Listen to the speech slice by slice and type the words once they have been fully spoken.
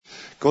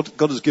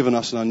God has given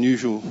us an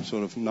unusual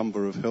sort of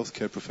number of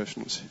healthcare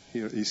professionals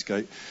here at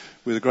Eastgate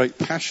with a great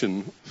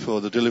passion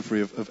for the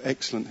delivery of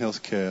excellent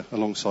healthcare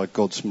alongside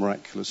God's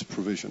miraculous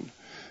provision.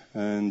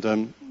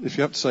 And if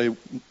you have to say,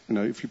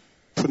 if you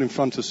put in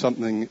front of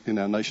something in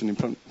our nation, in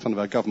front of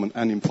our government,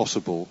 and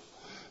impossible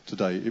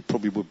today, it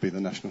probably would be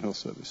the National Health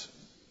Service.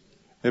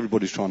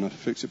 Everybody's trying to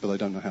fix it, but they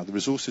don't know how. The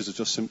resources are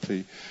just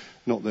simply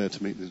not there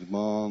to meet the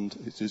demand.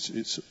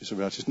 It's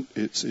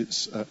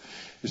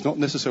not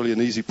necessarily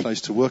an easy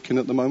place to work in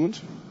at the moment.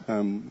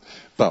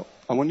 But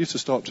I want you to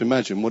start to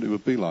imagine what it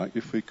would be like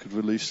if we could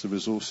release the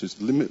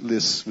resources,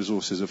 limitless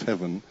resources of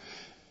heaven,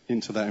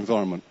 into that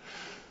environment.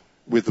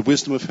 With the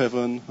wisdom of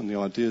heaven and the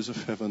ideas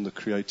of heaven, the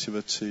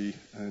creativity,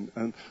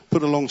 and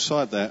put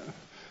alongside that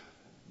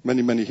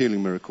many, many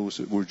healing miracles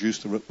that will reduce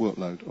the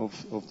workload of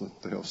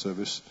the health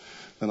service,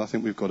 then I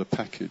think we've got a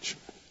package.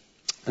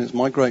 And it's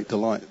my great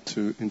delight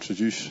to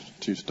introduce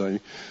to you today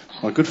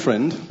my good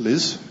friend,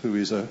 Liz, who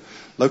is a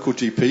local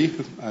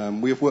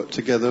GP. We have worked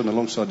together and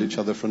alongside each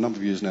other for a number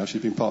of years now.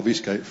 She's been part of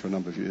Eastgate for a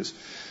number of years.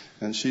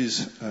 And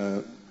she's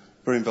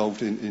very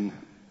involved in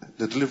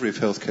the delivery of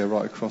healthcare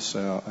right across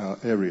our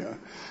area.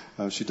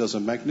 She does a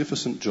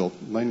magnificent job,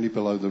 mainly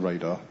below the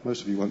radar.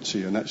 Most of you won't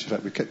see her, and actually, in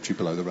fact, we kept you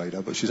below the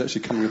radar, but she's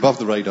actually coming above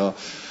the radar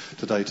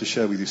today to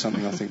share with you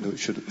something I think that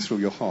should thrill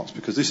your hearts,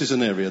 because this is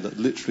an area that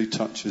literally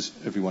touches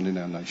everyone in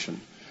our nation.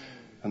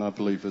 And I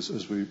believe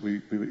as we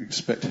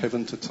expect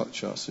heaven to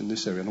touch us in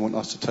this area, and I want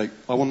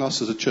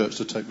us as a church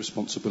to take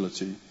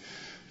responsibility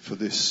for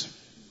this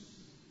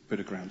bit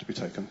of ground to be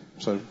taken.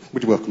 So,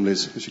 would you welcome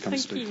Liz as she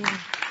comes to speak?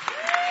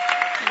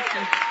 Thank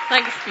you.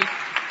 Thanks, Pete.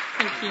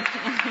 Thank you.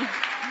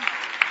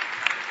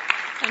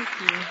 Thank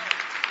you.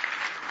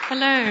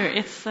 Hello,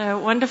 it's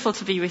wonderful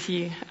to be with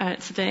you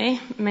today.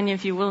 Many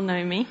of you will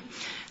know me.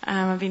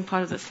 I've been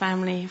part of this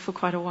family for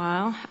quite a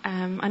while.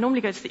 I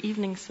normally go to the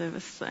evening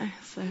service, though,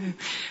 so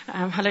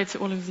hello to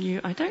all of you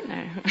I don't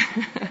know.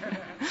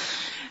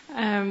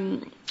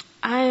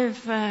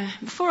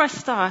 Before I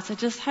start, I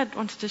just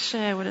wanted to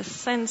share what a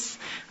sense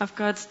of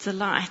God's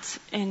delight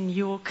in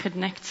your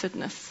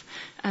connectedness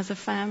as a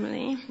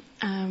family,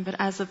 but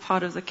as a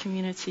part of the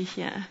community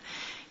here.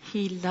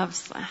 He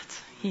loves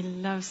that. He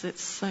loves it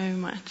so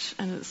much,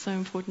 and it's so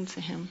important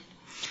to him.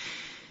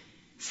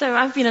 So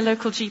I've been a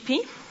local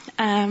GP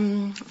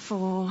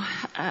for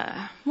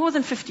more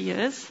than 50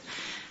 years.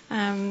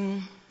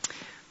 A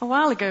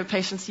while ago,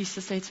 patients used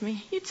to say to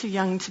me, "You're too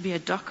young to be a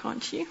doc,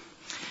 aren't you?"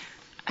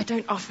 I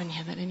don't often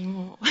hear that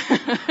anymore.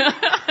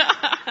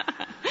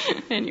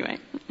 Anyway,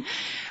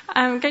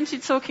 I'm going to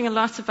be talking a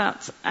lot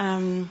about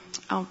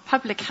our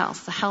public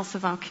health, the health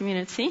of our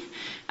community.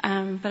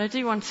 But I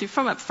do want to,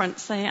 from up front,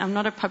 say I'm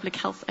not a public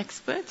health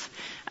expert.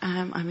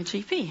 I'm a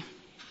GP.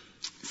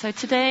 So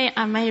today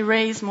I may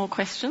raise more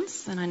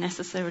questions than I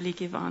necessarily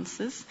give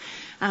answers.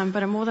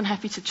 But I'm more than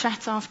happy to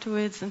chat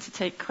afterwards and to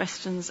take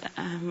questions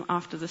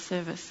after the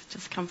service.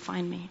 Just come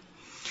find me.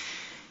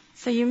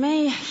 So you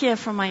may hear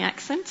from my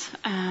accent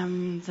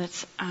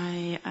that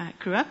I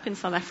grew up in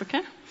South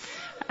Africa.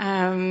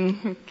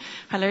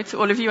 Hello to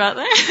all of you out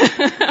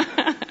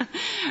there.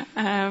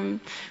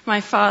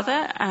 My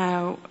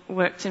father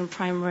worked in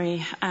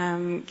primary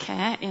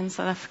care in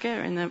South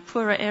Africa, in the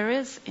poorer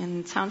areas,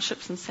 in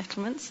townships and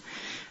settlements.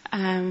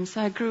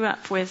 So I grew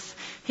up with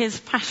his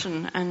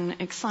passion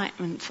and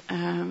excitement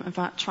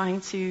about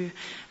trying to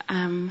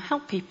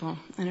help people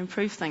and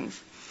improve things.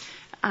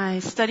 I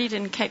studied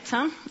in Cape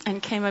Town and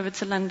came over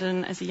to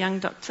London as a young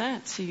doctor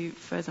to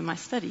further my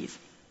studies.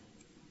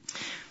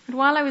 But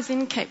while I was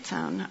in Cape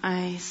Town,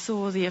 I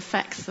saw the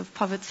effects of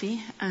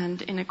poverty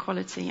and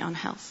inequality on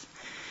health.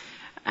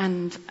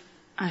 And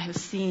I have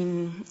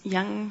seen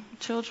young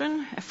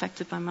children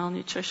affected by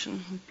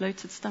malnutrition, with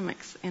bloated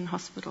stomachs in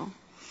hospital.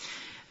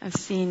 I've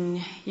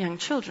seen young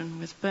children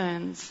with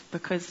burns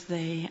because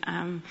they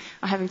are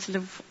having to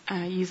live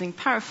using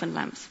paraffin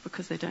lamps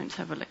because they don't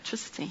have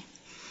electricity.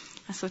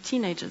 I saw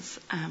teenagers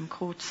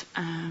caught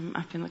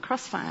up in the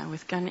crossfire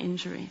with gun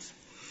injuries.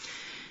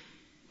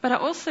 But I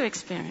also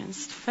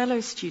experienced fellow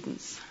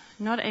students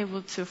not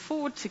able to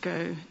afford to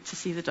go to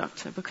see the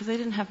doctor because they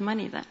didn't have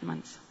money that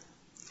month.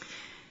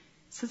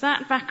 So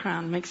that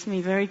background makes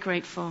me very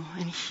grateful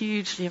and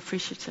hugely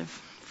appreciative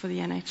for the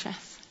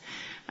NHS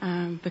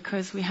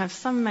because we have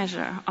some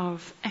measure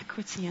of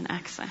equity and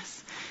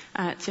access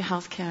to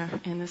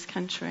healthcare in this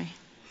country.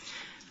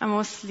 I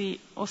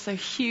also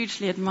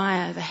hugely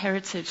admire the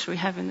heritage we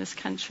have in this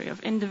country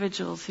of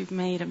individuals who've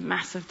made a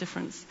massive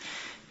difference.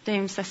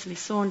 Dame Cecily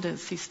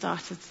Saunders, who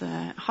started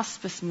the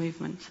hospice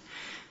movement,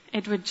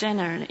 Edward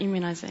Jenner and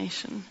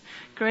immunization,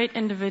 great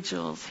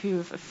individuals who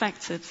have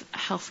affected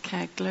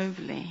healthcare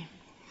globally.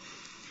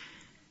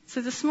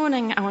 So this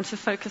morning I want to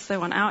focus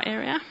though on our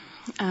area,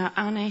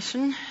 our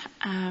nation,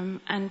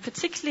 and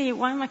particularly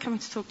why am I coming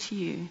to talk to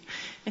you?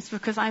 It's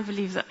because I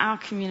believe that our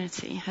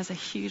community has a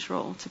huge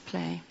role to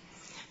play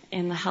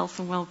in the health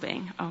and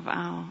well-being of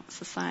our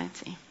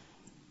society.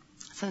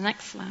 So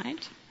next slide.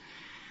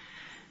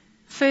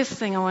 First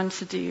thing I want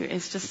to do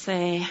is just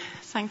say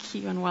thank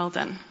you and well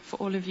done for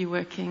all of you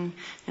working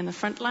in the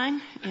front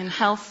line in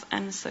health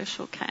and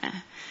social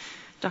care.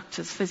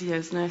 Doctors,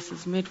 physios,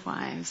 nurses,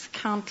 midwives,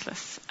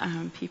 countless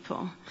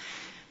people.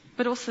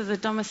 But also the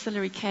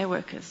domiciliary care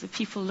workers, the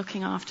people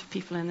looking after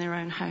people in their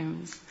own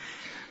homes.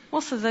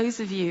 Also those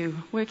of you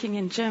working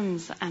in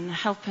gyms and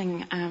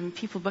helping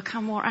people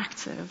become more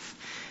active.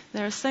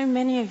 There are so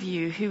many of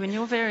you who in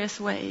your various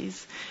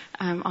ways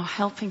are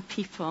helping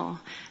people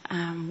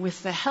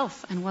with their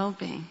health and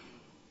well-being.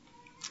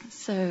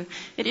 So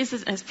it is,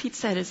 as Pete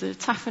said, is a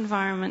tough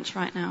environment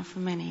right now for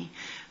many.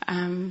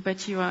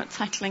 But you are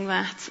tackling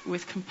that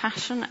with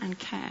compassion and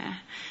care.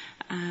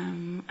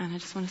 And I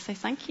just want to say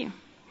thank you.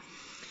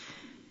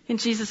 In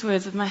Jesus'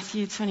 words of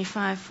Matthew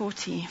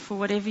 25:40, for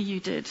whatever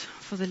you did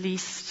for the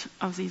least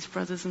of these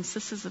brothers and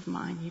sisters of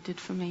mine, you did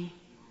for me.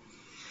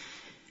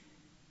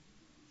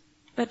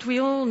 But we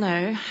all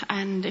know,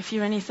 and if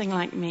you're anything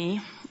like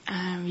me,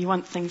 you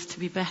want things to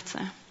be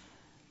better.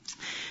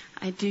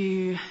 I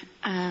do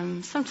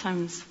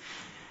sometimes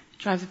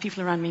drive the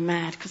people around me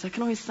mad because I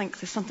can always think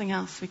there's something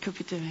else we could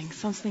be doing,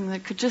 something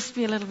that could just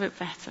be a little bit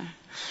better.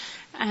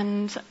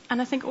 And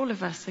I think all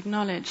of us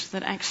acknowledge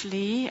that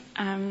actually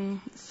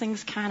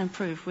things can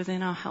improve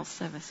within our health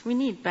service. We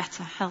need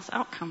better health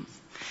outcomes.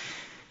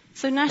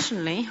 So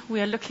nationally,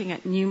 we are looking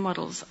at new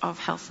models of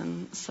health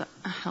and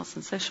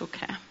social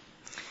care.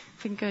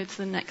 If we can go to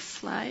the next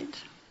slide.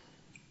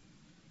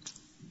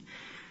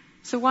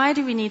 So why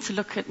do we need to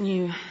look at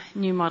new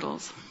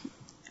models?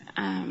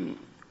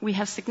 We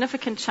have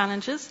significant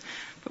challenges,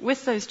 but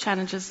with those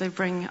challenges, they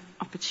bring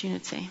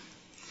opportunity.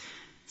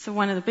 So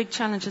one of the big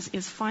challenges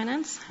is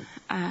finance.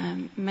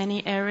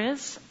 Many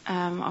areas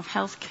of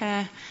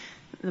healthcare,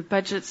 the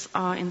budgets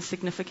are in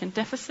significant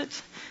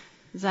deficit.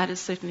 That is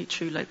certainly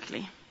true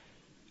locally.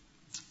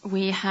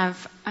 We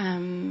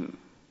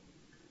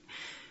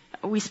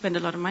spend a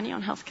lot of money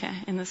on healthcare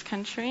in this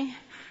country.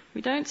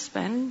 We don't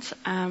spend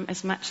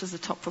as much as the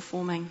top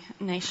performing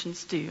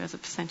nations do as a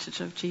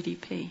percentage of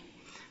GDP.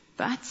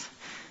 But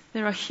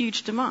there are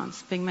huge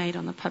demands being made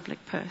on the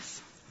public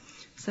purse.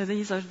 So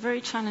these are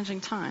very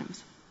challenging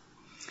times.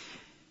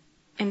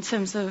 In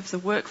terms of the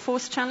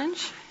workforce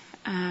challenge,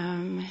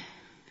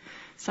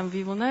 some of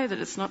you will know that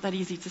it's not that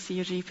easy to see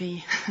your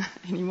GP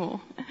anymore.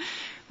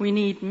 We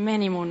need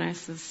many more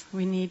nurses.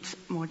 We need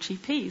more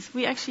GPs.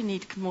 We actually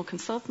need more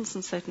consultants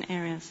in certain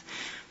areas.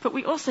 But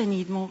we also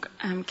need more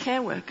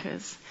care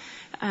workers.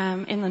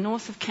 In the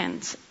north of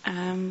Kent,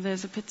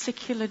 there's a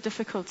particular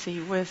difficulty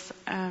with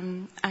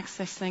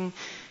accessing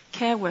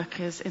care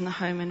workers in the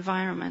home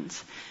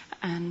environment,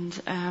 and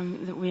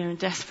that we are in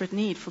desperate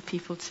need for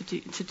people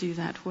to do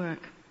that work.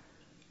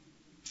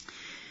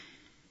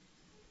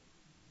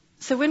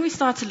 So when we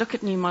start to look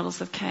at new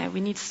models of care,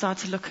 we need to start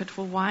to look at,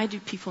 well, why do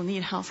people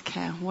need health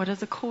care? What are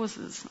the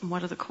causes? And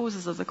what are the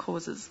causes of the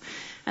causes?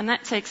 And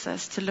that takes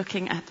us to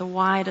looking at the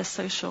wider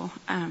social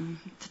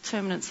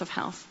determinants of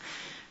health.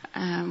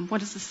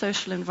 What is the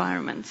social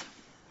environment?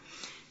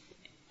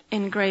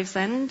 In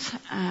Gravesend,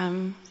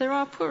 there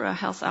are poorer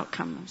health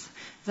outcomes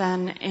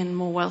than in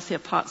more wealthier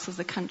parts of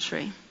the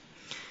country.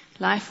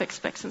 Life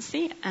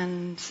expectancy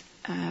and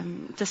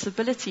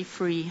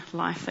disability-free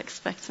life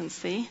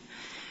expectancy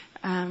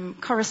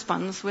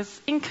corresponds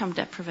with income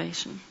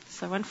deprivation.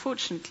 So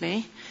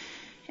unfortunately,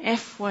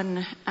 if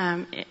one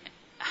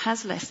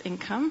has less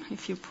income,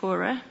 if you're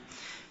poorer,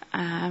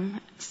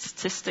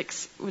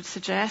 statistics would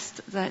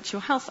suggest that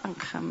your health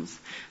outcomes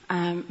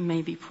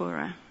may be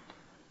poorer.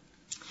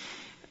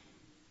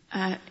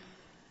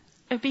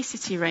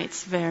 Obesity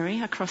rates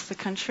vary across the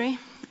country.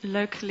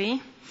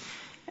 Locally,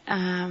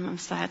 I'm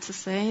sad to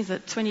say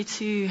that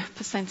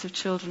 22% of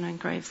children in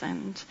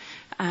Gravesend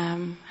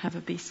have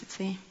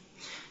obesity.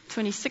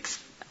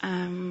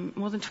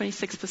 More than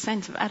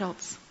 26% of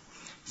adults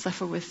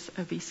suffer with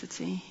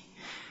obesity.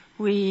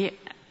 We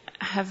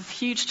have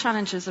huge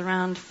challenges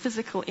around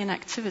physical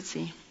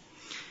inactivity.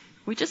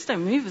 We just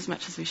don't move as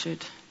much as we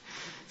should.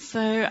 So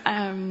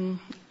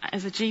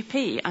as a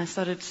GP, I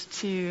started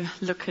to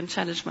look and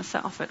challenge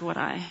myself at what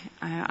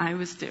I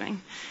was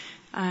doing.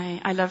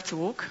 I love to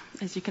walk.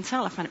 As you can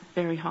tell, I find it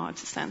very hard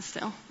to stand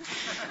still.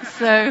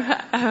 So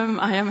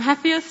I am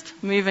happiest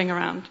moving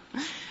around.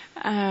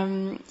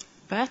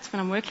 But when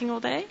I'm working all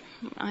day,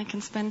 I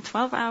can spend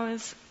 12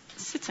 hours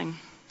sitting.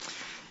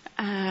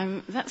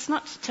 That's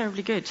not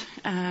terribly good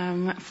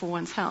for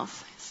one's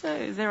health.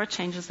 So there are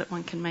changes that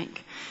one can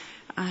make.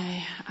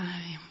 I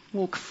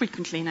walk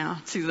frequently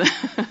now to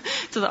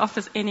the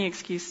office. Any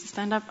excuse to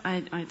stand up,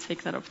 I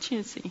take that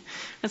opportunity,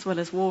 as well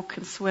as walk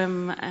and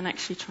swim and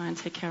actually try and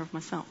take care of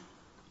myself.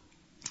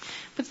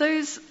 But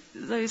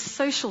those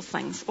social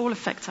things all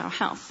affect our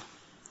health.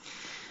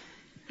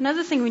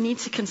 Another thing we need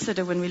to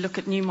consider when we look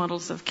at new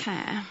models of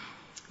care,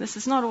 this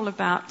is not all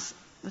about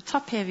the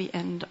top-heavy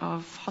end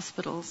of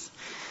hospitals.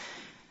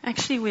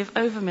 Actually, we've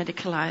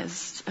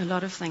over-medicalized a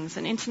lot of things,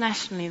 and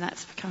internationally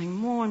that's becoming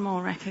more and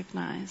more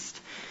recognized.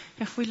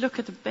 If we look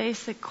at the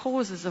basic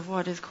causes of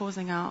what is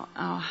causing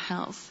our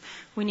health,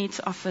 we need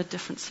to offer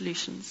different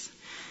solutions.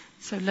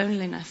 So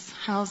loneliness,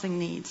 housing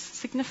needs,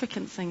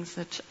 significant things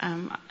that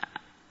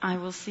I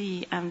will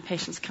see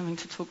patients coming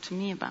to talk to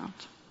me about.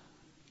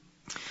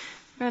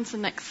 Go on to the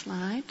next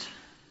slide.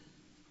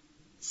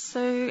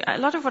 So a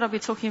lot of what I'll be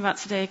talking about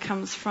today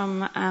comes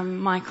from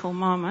Michael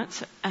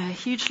Marmot, a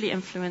hugely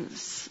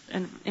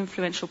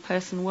influential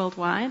person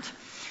worldwide.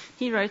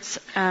 He wrote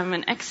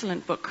an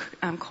excellent book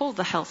called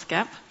The Health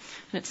Gap,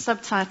 and its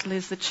subtitle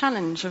is The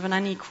Challenge of an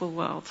Unequal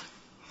World.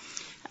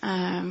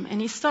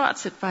 And he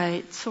starts it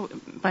by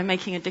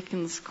making a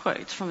Dickens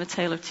quote from A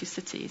Tale of Two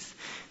Cities.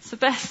 It's the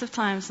best of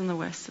times and the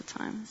worst of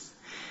times.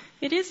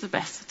 It is the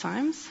best of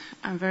times.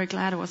 I'm very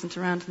glad I wasn't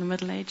around in the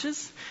Middle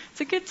Ages.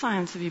 It's a good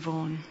time to be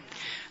born.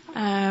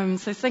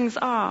 So things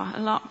are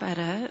a lot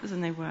better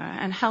than they were,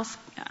 and health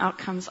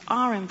outcomes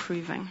are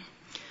improving.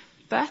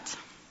 But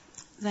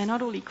they're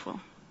not all equal,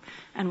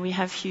 and we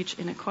have huge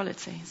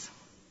inequalities.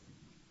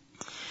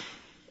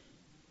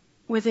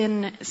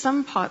 Within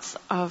some parts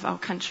of our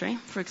country,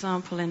 for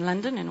example in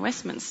London, in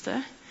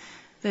Westminster,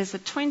 there's a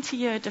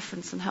 20-year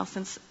difference in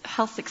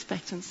health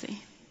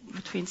expectancy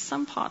between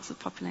some parts of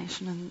the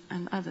population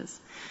and others.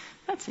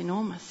 That's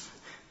enormous.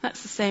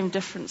 That's the same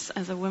difference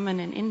as a woman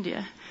in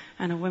India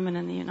and a woman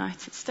in the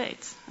United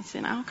States. That's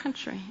in our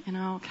country, in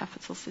our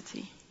capital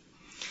city.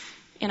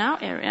 In our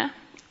area,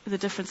 the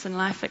difference in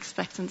life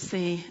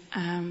expectancy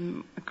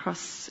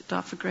across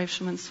Dartford,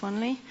 Gravesham and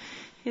Swanley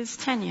is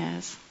 10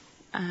 years.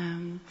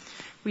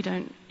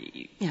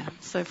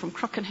 So from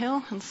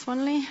Crockenhill and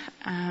Swanley,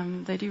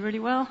 they do really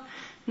well.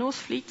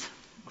 Northfleet,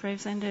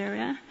 Gravesend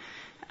area,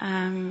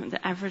 the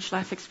average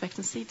life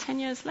expectancy, 10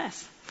 years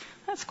less.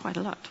 That's quite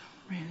a lot,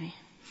 really.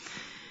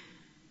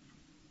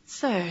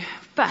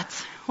 But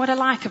what I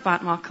like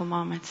about Michael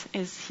Marmot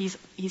is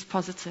he's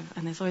positive,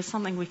 and there's always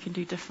something we can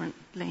do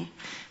differently.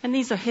 And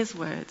these are his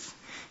words.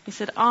 He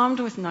said, armed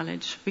with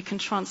knowledge, we can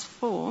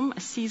transform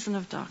a season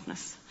of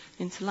darkness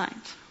into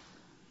light.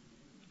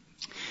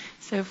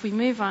 So if we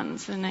move on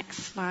to the next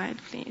slide,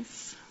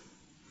 please.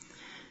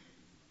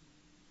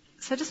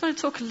 So I just want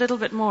to talk a little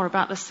bit more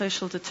about the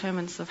social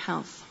determinants of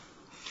health,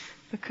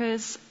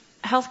 because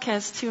healthcare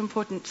is too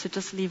important to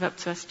just leave up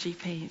to us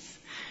GPs.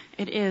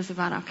 It is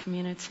about our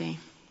community.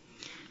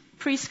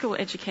 Preschool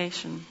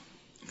education,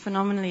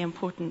 phenomenally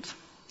important.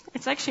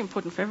 It's actually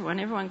important for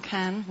everyone.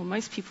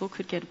 Most people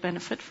could get a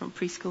benefit from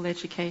preschool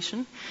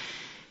education.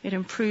 It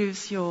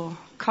improves your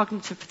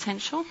cognitive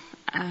potential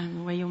and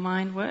the way your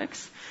mind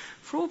works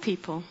for all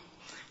people.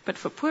 But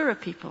for poorer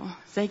people,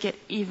 they get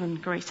even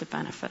greater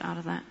benefit out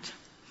of that.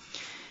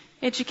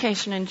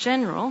 Education in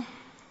general,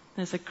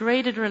 there's a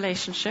graded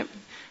relationship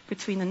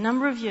between the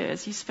number of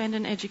years you spend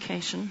in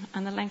education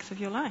and the length of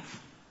your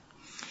life.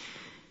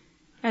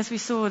 As we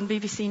saw in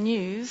BBC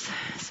News,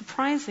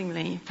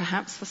 surprisingly,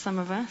 perhaps for some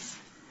of us,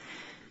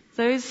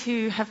 those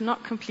who have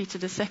not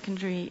completed a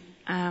secondary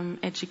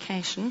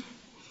education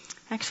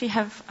actually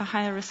have a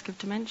higher risk of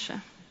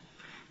dementia.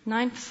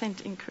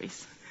 9%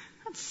 increase.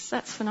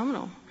 That's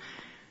phenomenal.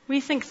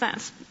 We think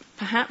that's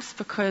perhaps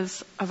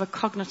because of a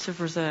cognitive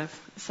reserve.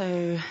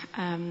 So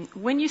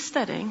when you're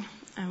studying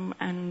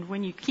and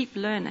when you keep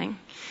learning,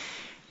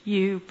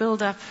 you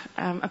build up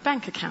a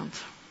bank account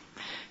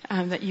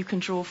that you can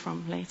draw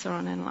from later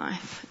on in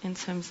life in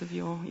terms of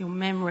your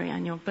memory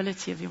and your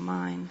ability of your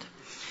mind.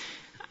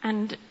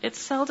 And it's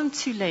seldom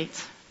too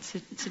late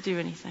to do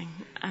anything.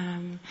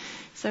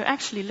 So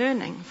actually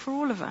learning, for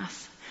all of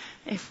us,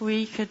 if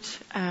we could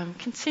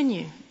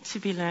continue to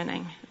be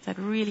learning, that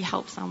really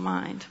helps our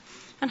mind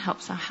and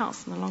helps our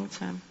health in the long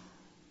term.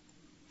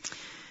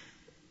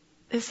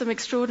 There's some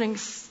extraordinary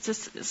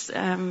thoughts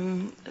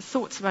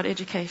about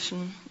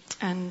education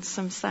and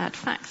some sad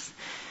facts.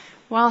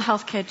 While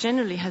healthcare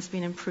generally has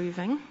been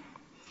improving,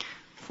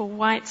 for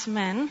white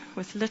men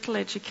with little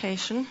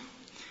education,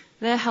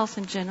 their health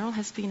in general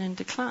has been in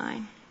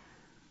decline.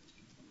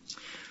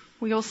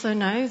 We also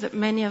know that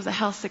many of the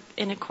health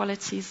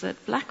inequalities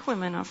that black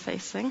women are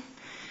facing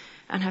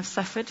and have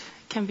suffered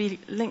can be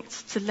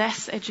linked to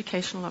less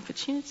educational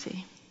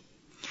opportunity.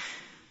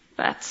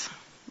 But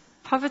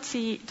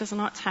poverty does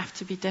not have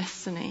to be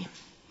destiny.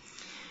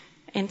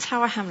 In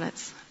Tower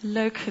Hamlets,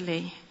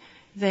 locally,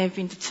 they've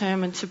been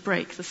determined to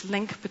break this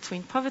link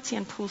between poverty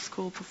and poor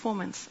school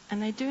performance,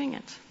 and they're doing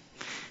it.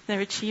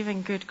 They're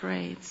achieving good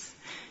grades.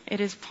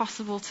 It is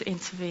possible to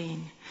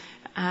intervene,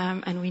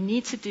 and we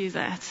need to do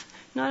that,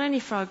 not only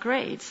for our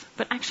grades,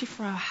 but actually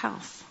for our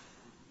health.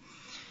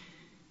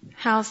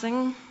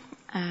 Housing,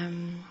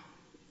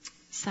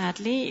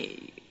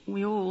 sadly,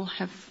 we all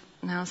have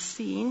now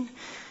seen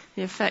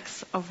the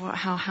effects of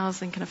how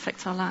housing can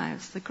affect our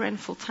lives. The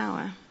Grenfell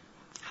Tower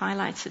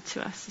highlighted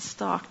to us a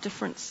stark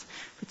difference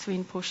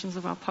between portions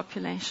of our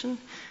population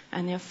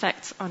and the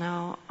effects on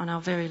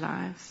our very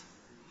lives.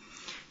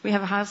 We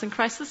have a housing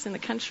crisis in the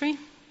country.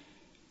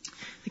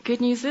 The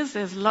good news is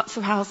there's lots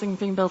of housing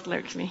being built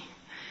locally.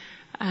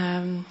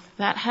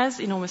 That has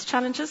enormous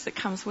challenges that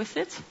comes with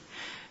it.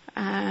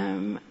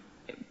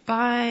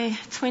 By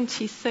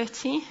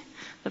 2030,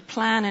 the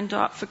plan in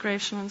Dartford,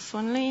 Gravesham and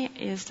Swanley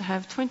is to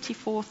have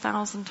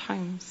 24,000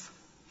 homes.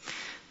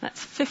 That's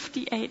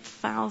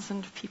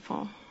 58,000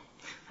 people.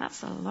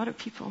 That's a lot of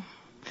people.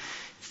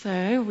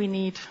 So we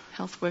need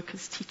health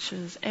workers,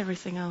 teachers,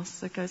 everything else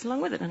that goes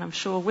along with it. And I'm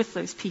sure with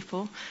those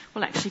people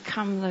will actually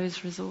come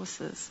those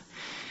resources.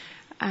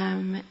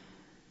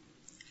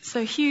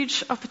 So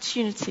huge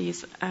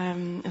opportunities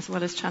as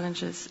well as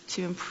challenges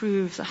to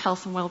improve the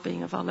health and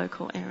well-being of our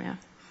local area.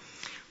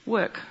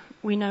 Work.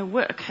 We know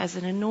work has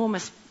an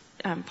enormous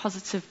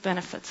positive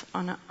benefit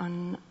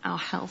on our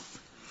health.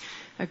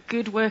 A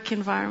good work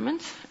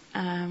environment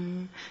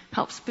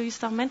helps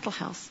boost our mental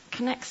health,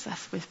 connects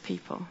us with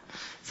people.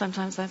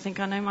 Sometimes I think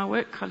I know my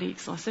work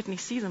colleagues, or I certainly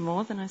see them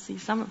more than I see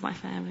some of my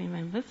family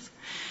members.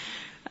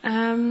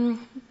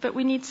 But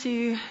we need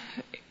to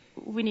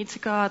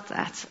guard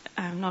that.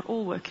 Not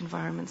all work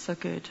environments are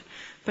good,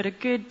 but a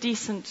good,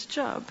 decent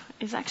job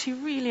is actually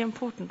really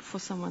important for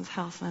someone's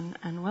health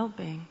and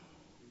well-being.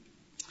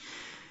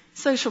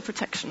 Social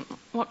protection.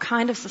 What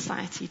kind of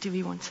society do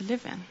we want to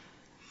live in?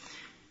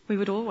 We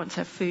would all want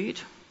to have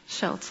food,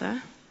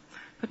 shelter,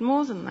 but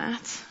more than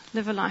that,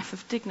 live a life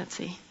of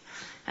dignity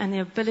and the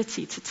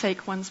ability to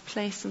take one's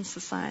place in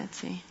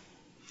society.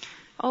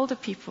 Older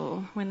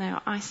people, when they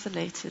are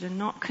isolated and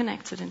not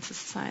connected into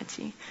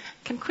society,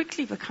 can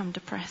quickly become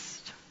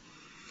depressed.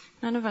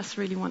 None of us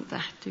really want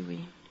that, do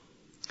we?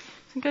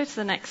 So go to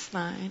the next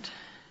slide,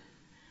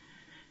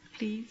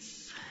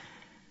 please.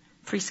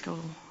 Preschool.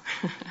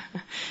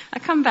 I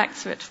come back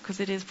to it because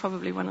it is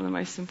probably one of the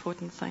most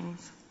important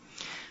things.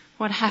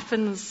 What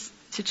happens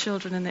to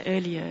children in the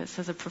early years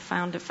has a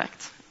profound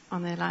effect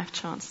on their life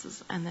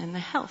chances and then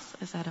their health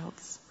as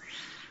adults.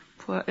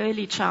 Poor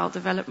early child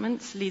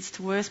development leads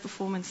to worse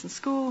performance in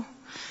school,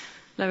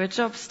 lower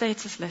job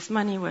status, less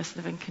money, worse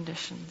living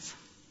conditions.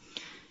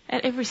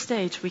 At every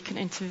stage we can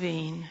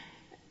intervene.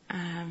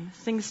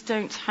 Things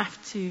don't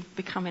have to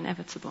become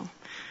inevitable,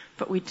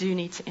 but we do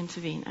need to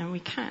intervene, and we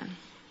can.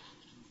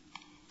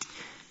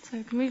 So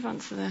we can move on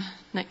to the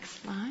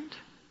next slide.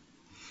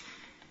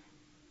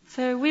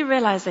 So we're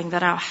realizing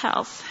that our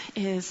health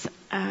is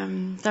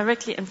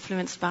directly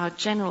influenced by our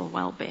general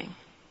well-being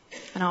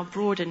and our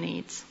broader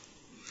needs.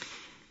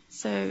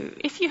 So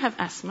if you have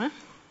asthma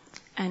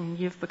and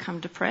you've become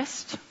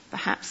depressed,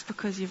 perhaps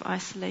because you've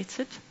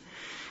isolated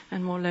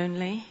and more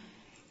lonely,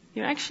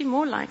 you're actually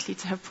more likely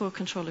to have poor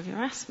control of your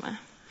asthma,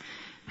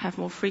 have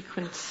more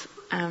frequent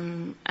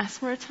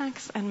asthma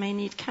attacks, and may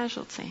need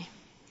casualty.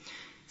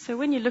 So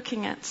when you're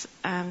looking at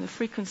the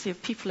frequency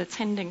of people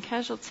attending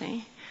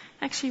casualty,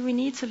 actually we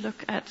need to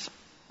look at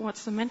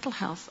what's the mental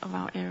health of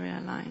our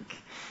area like.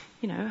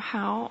 You know,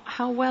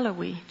 how well are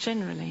we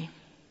generally?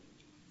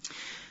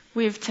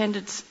 We've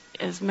tended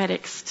as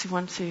medics to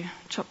want to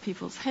chop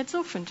people's heads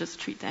off and just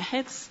treat their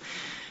heads,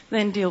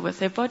 then deal with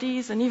their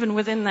bodies, and even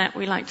within that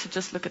we like to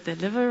just look at their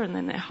liver and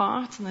then their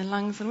heart and their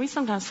lungs, and we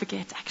sometimes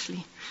forget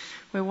actually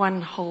we're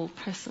one whole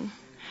person.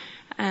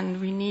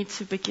 And we need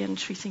to begin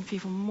treating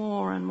people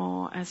more and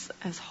more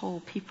as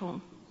whole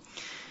people.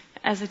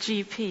 As a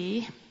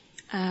GP,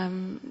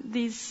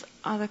 these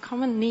are the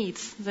common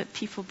needs that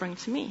people bring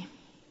to me.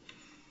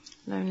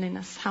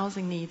 Loneliness,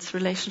 housing needs,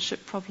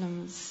 relationship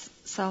problems,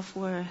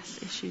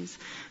 self-worth issues,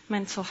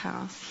 mental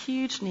health,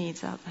 huge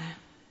needs out there.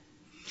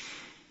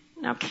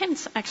 Now,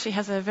 Kent actually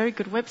has a very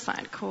good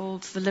website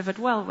called the Live It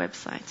Well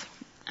website.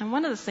 And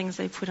one of the things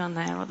they put on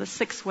there are the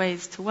 6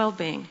 ways to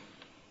well-being.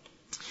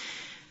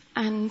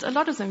 And a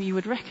lot of them you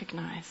would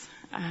recognize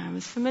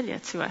as familiar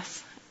to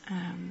us.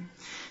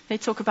 They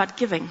talk about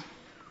giving.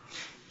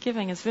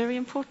 Giving is very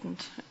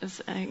important,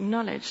 is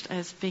acknowledged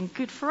as being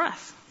good for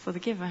us, for the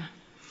giver.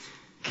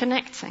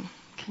 Connecting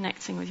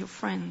with your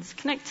friends,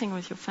 connecting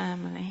with your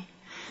family,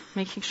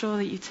 making sure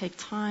that you take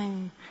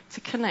time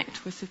to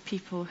connect with the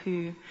people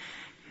who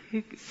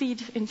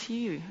feed into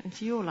you,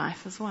 into your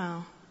life as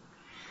well.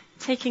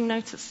 Taking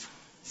notice,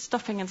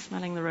 stopping and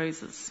smelling the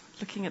roses,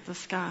 looking at the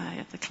sky,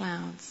 at the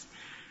clouds.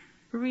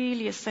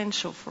 Really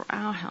essential for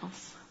our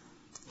health.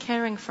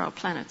 Caring for our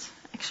planet,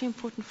 actually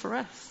important for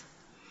us.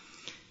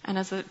 And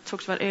as I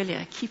talked about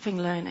earlier, keeping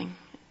learning,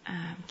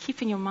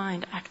 keeping your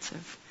mind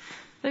active.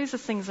 Those are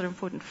things that are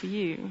important for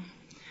you.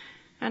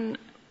 And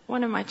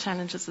one of my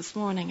challenges this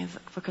morning is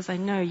because I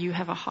know you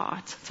have a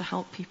heart to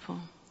help people.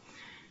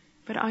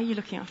 But are you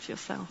looking after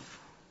yourself?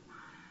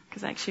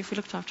 Because actually if we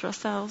looked after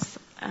ourselves,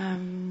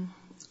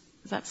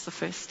 that's the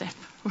first step.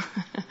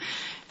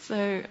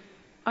 So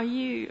are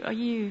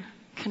you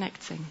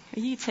connecting? Are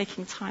you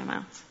taking time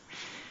out?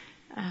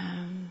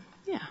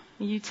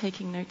 Are you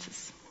taking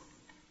notice?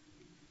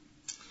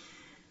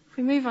 If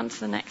we move on to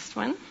the next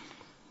one.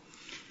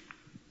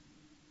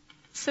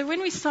 So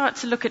when we start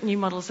to look at new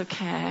models of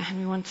care and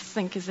we want to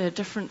think, is there a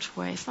different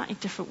way, slightly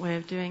different way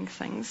of doing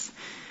things?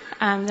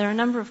 There are a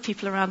number of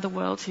people around the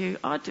world who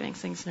are doing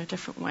things in a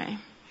different way.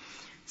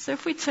 So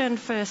if we turn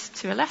first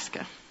to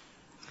Alaska.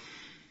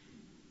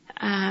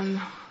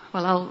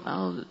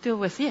 I'll deal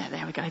with,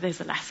 there we go, there's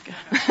Alaska.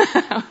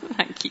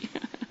 Thank you.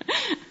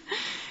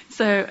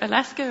 So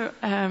Alaska,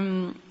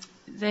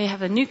 they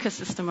have a NUCA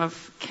system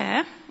of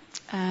care.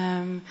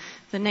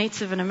 The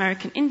Native and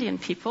American Indian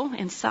people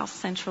in south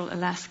central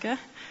Alaska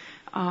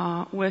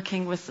are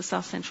working with the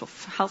South Central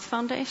Health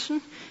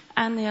Foundation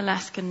and the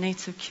Alaskan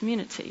Native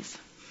communities,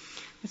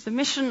 with the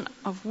mission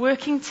of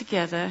working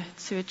together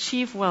to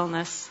achieve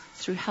wellness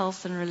through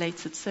health and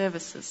related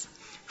services.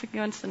 If we can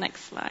go on to the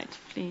next slide,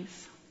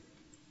 please.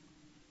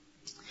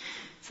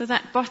 So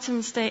that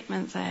bottom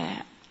statement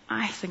there,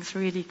 I think, is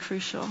really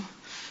crucial.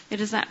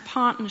 It is that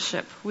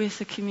partnership with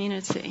the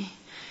community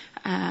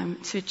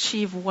to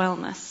achieve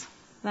wellness.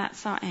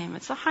 That's our aim.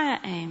 It's a higher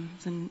aim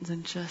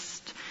than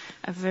just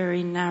a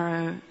very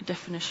narrow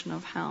definition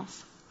of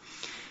health.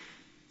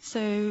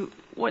 So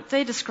what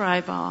they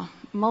describe are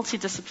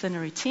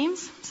multidisciplinary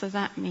teams. So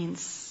that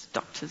means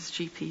doctors,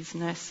 GPs,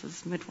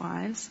 nurses,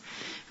 midwives,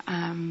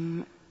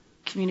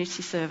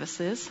 community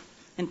services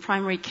in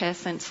primary care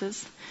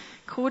centres,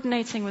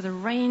 coordinating with a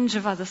range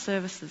of other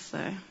services,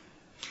 though.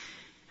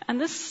 And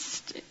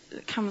this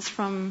comes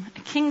from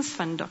a King's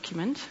Fund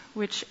document,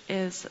 which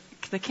is,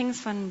 the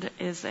King's Fund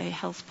is a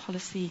health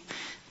policy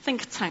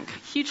think tank,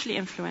 hugely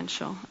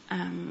influential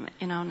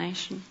in our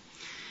nation.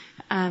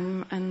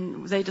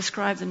 And they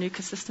describe the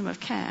NUCA system of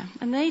care.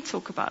 And they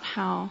talk about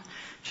how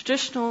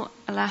traditional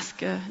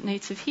Alaska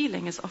Native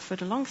healing is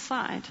offered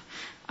alongside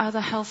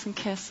other health and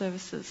care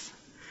services.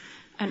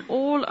 And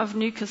all of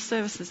NUCA's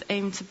services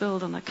aim to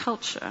build on the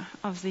culture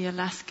of the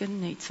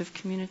Alaskan Native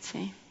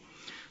community.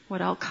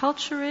 What our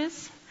culture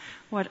is,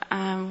 what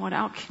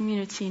our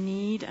community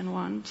need and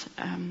want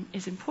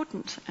is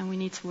important, and we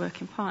need to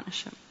work in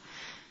partnership.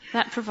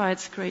 That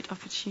provides great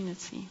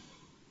opportunity.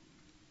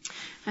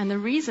 And the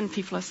reason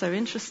people are so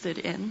interested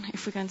in,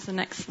 if we go into the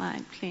next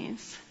slide,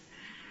 please,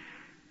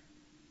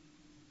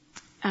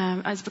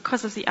 is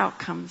because of the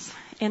outcomes.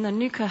 In the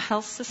NUCA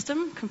health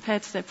system,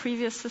 compared to their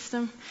previous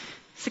system,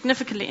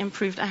 significantly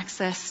improved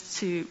access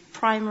to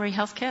primary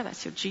health care,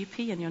 that's your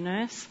GP and your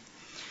nurse.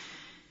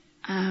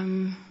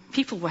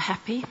 People were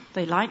happy,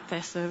 they liked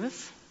their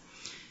service.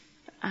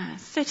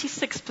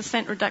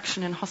 36%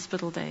 reduction in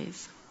hospital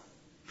days.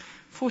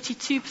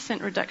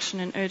 42% reduction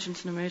in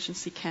urgent and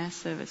emergency care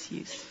service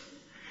use.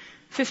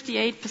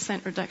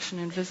 58% reduction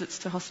in visits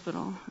to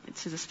hospital,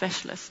 to the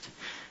specialist.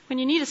 When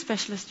you need a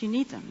specialist, you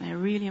need them. They're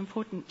really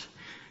important.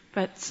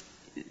 But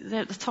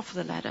they're at the top of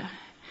the ladder.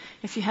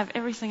 If you have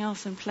everything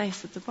else in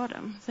place at the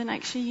bottom, then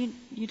actually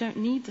you don't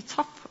need the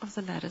top of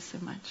the ladder so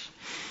much.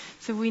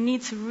 So we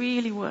need to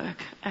really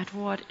work at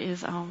what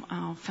is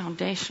our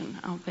foundation,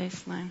 our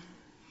baseline.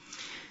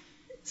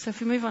 So if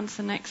we move on to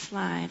the next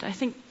slide, I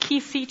think key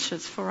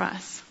features for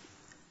us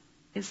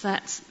is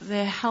that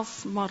their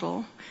health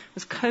model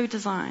was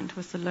co-designed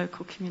with the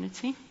local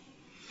community,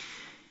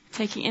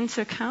 taking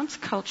into account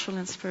cultural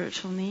and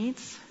spiritual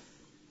needs.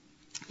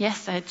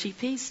 Yes, they had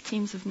GPs,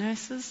 teams of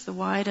nurses, the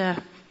wider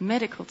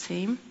medical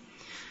team.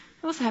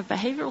 They also have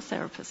behavioral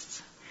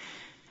therapists.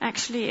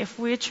 Actually, if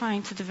we're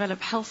trying to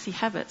develop healthy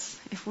habits,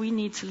 if we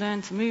need to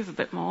learn to move a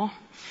bit more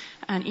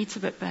and eat a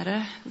bit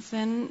better,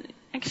 then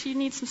actually you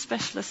need some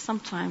specialists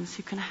sometimes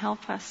who can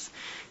help us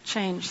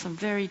change some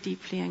very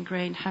deeply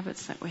ingrained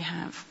habits that we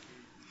have.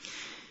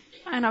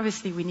 And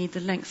obviously we need the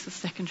links with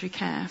secondary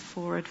care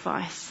for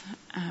advice,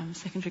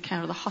 secondary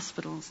care of the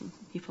hospitals and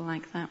people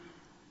like that.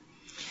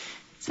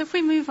 So if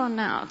we move on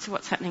now to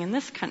what's happening in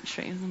this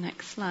country, the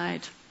next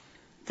slide,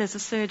 there's a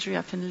surgery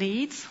up in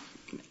Leeds,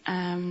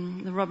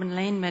 the Robin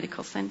Lane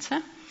Medical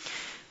Centre,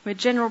 where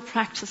general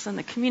practice and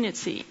the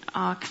community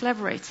are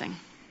collaborating.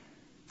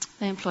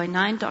 They employ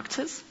 9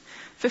 doctors,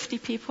 50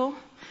 people,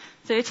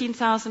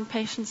 13,000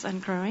 patients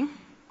and growing.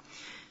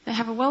 They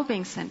have a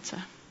wellbeing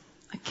centre,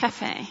 a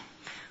cafe,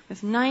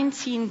 with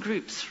 19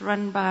 groups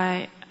run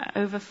by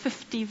over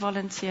 50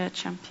 volunteer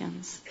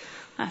champions.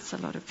 That's a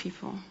lot of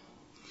people.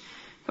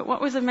 But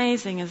what was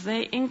amazing is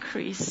they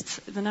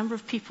increased the number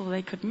of people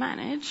they could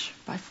manage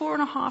by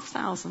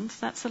 4,500.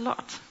 That's a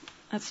lot.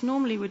 That's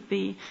normally would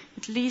be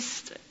at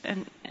least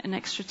an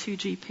extra 2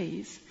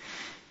 GPs.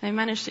 They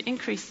managed to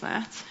increase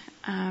that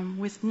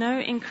with no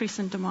increase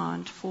in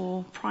demand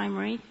for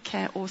primary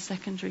care or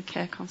secondary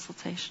care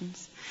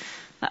consultations.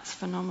 That's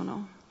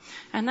phenomenal.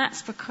 And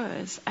that's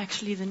because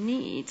actually the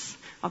needs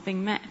are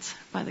being met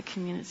by the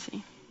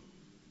community.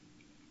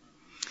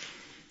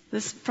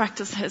 This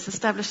practice has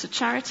established a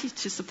charity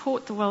to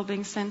support the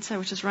Wellbeing Centre,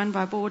 which is run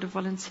by a board of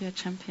volunteer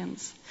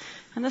champions.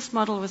 And this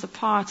model was a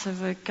part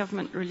of a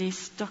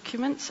government-released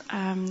document,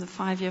 the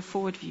 5-year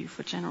forward view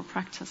for general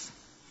practice.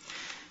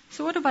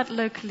 So what about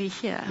locally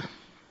here?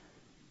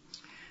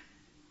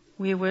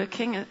 We're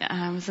working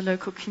as a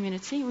local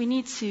community. We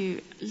need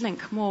to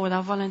link more with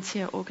our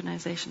volunteer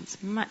organisations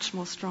much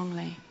more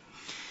strongly.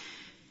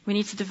 We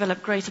need to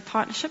develop greater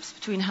partnerships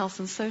between health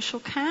and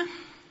social care,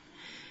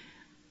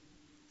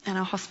 and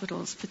our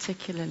hospitals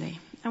particularly.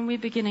 And we're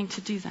beginning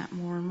to do that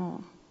more and more.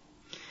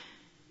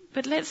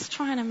 But let's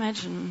try and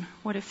imagine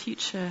what a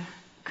future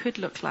could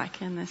look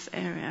like in this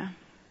area.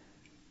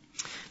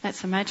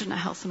 Let's imagine a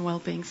health and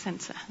wellbeing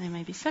centre. There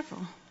may be several.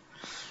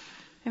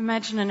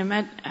 Imagine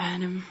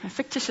a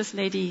fictitious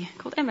lady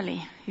called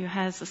Emily who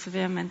has a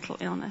severe mental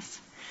illness.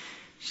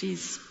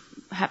 She's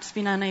perhaps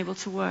been unable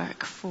to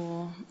work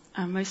for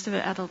most of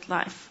her adult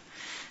life.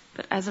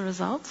 But as a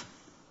result,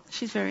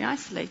 she's very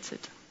isolated.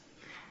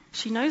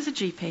 She knows a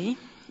GP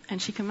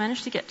and she can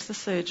manage to get to the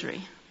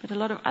surgery, but a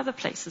lot of other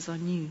places are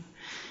new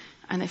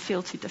and they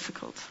feel too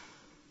difficult.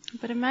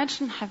 But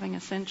imagine having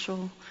a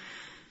central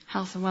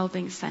health and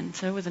wellbeing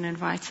centre with an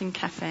inviting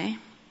cafe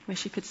where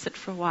she could sit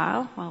for a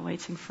while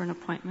waiting for an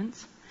appointment.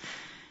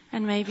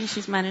 And maybe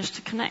she's managed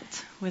to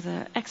connect with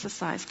an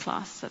exercise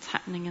class that's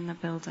happening in the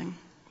building.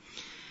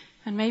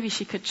 And maybe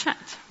she could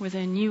chat with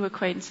her new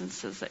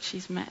acquaintances that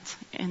she's met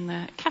in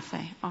the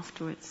cafe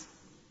afterwards.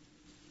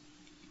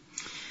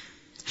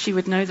 She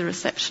would know the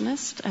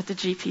receptionist at the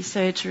GP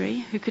surgery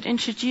who could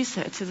introduce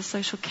her to the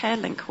social care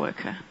link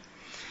worker.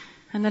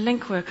 And the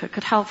link worker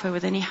could help her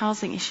with any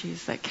housing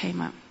issues that came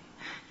up,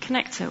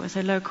 connect her with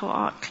her local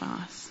art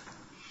class.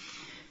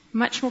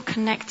 Much more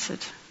connected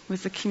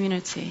with the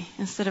community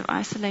instead of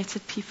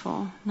isolated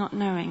people not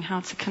knowing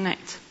how to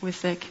connect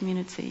with their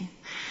community.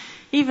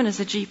 Even as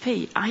a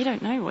GP, I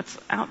don't know what's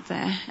out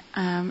there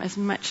as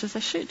much as I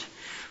should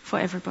for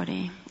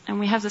everybody. And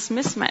we have this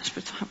mismatch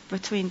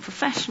between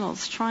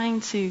professionals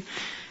trying to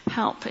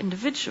help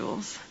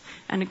individuals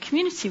and a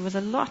community with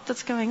a lot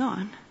that's going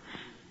on.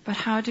 But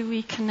how do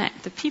we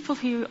connect the people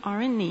who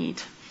are in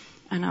need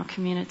and our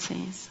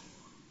communities?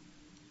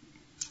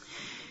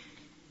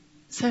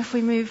 So if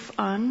we move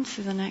on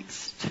to the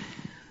next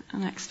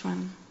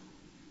one.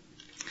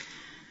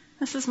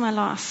 This is my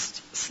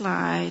last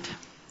slide.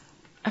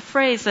 A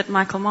phrase that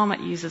Michael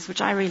Marmot uses,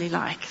 which I really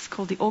like, is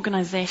called the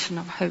organization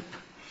of hope.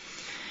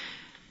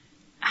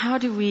 How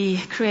do we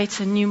create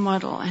a new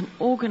model and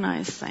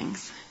organize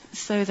things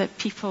so that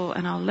people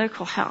in our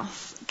local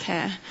health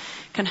care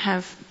can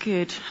have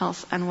good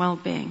health and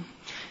well-being?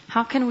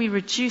 How can we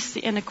reduce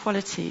the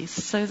inequalities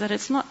so that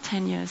it's not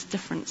 10 years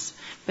difference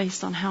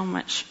based on how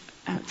much,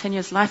 10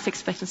 years life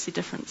expectancy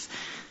difference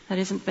that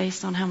isn't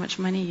based on how much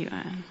money you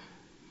earn?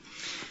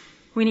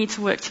 We need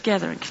to work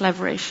together in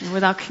collaboration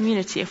with our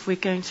community if we're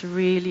going to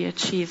really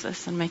achieve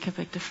this and make a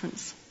big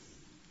difference.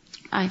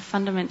 I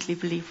fundamentally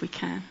believe we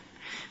can,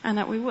 and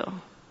that we will.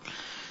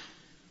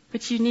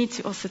 But you need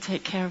to also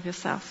take care of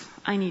yourself.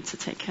 I need to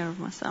take care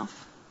of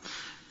myself.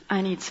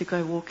 I need to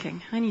go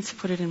walking. I need to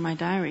put it in my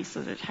diary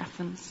so that it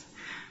happens.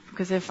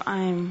 Because if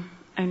I'm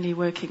only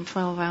working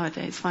 12-hour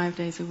days, 5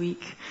 days a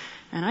week,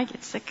 and I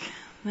get sick,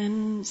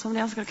 then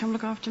somebody else is going to come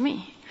look after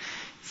me.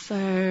 So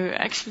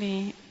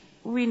actually,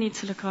 we need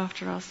to look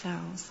after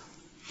ourselves.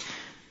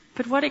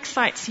 But what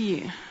excites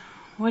you?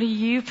 What are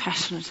you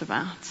passionate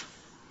about?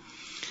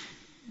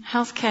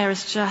 Healthcare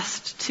is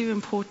just too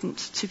important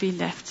to be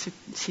left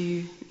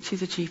to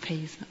the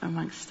GPs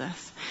amongst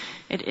us.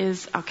 It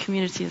is our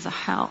community as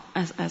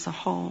a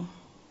whole.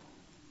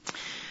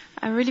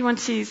 I really want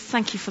to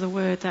thank you for the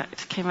word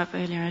that came up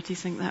earlier. I do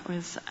think that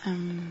was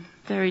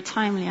very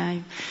timely.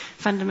 I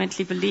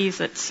fundamentally believe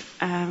that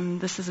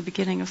this is the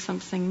beginning of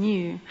something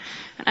new.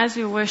 And as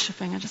we were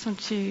worshipping, I just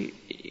want to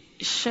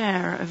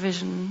share a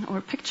vision or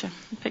a picture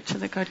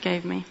that God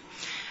gave me.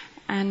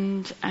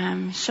 And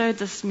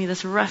showed me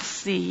this rough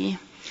sea.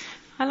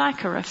 I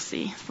like a rough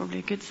sea. It's probably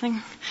a good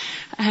thing.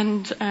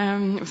 And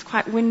it was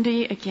quite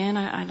windy. Again,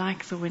 I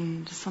like the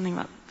wind. There's something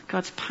about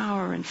God's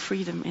power and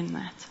freedom in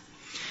that.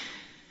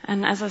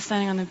 And as I was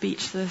standing on the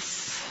beach,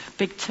 this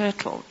big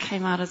turtle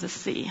came out of the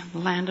sea,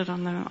 landed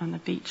on the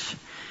beach.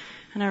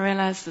 And I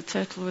realized the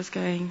turtle was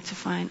going to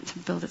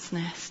build its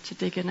nest, to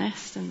dig a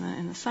nest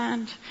in the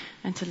sand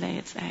and to lay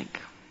its egg.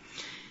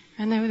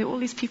 And there were all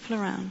these people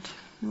around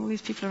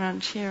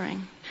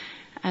cheering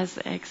as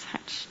the eggs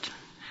hatched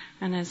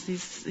and as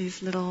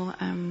these little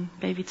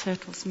baby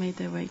turtles made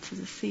their way to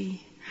the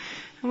sea.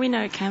 And we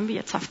know it can be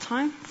a tough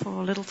time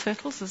for little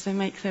turtles as they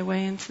make their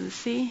way into the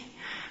sea.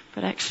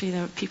 But actually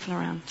there were people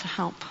around to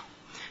help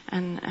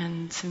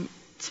and to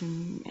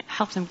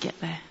help them get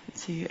there,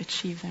 to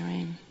achieve their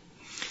aim.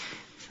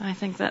 So I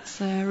think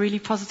that's a really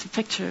positive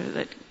picture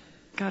that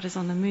God is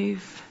on the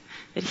move,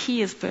 that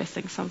He is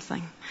birthing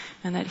something,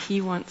 and that He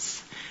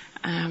wants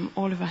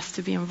all of us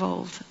to be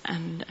involved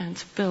and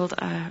to build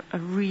a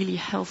really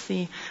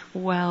healthy,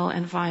 well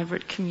and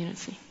vibrant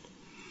community.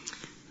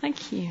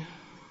 Thank you.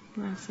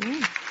 That's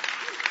it.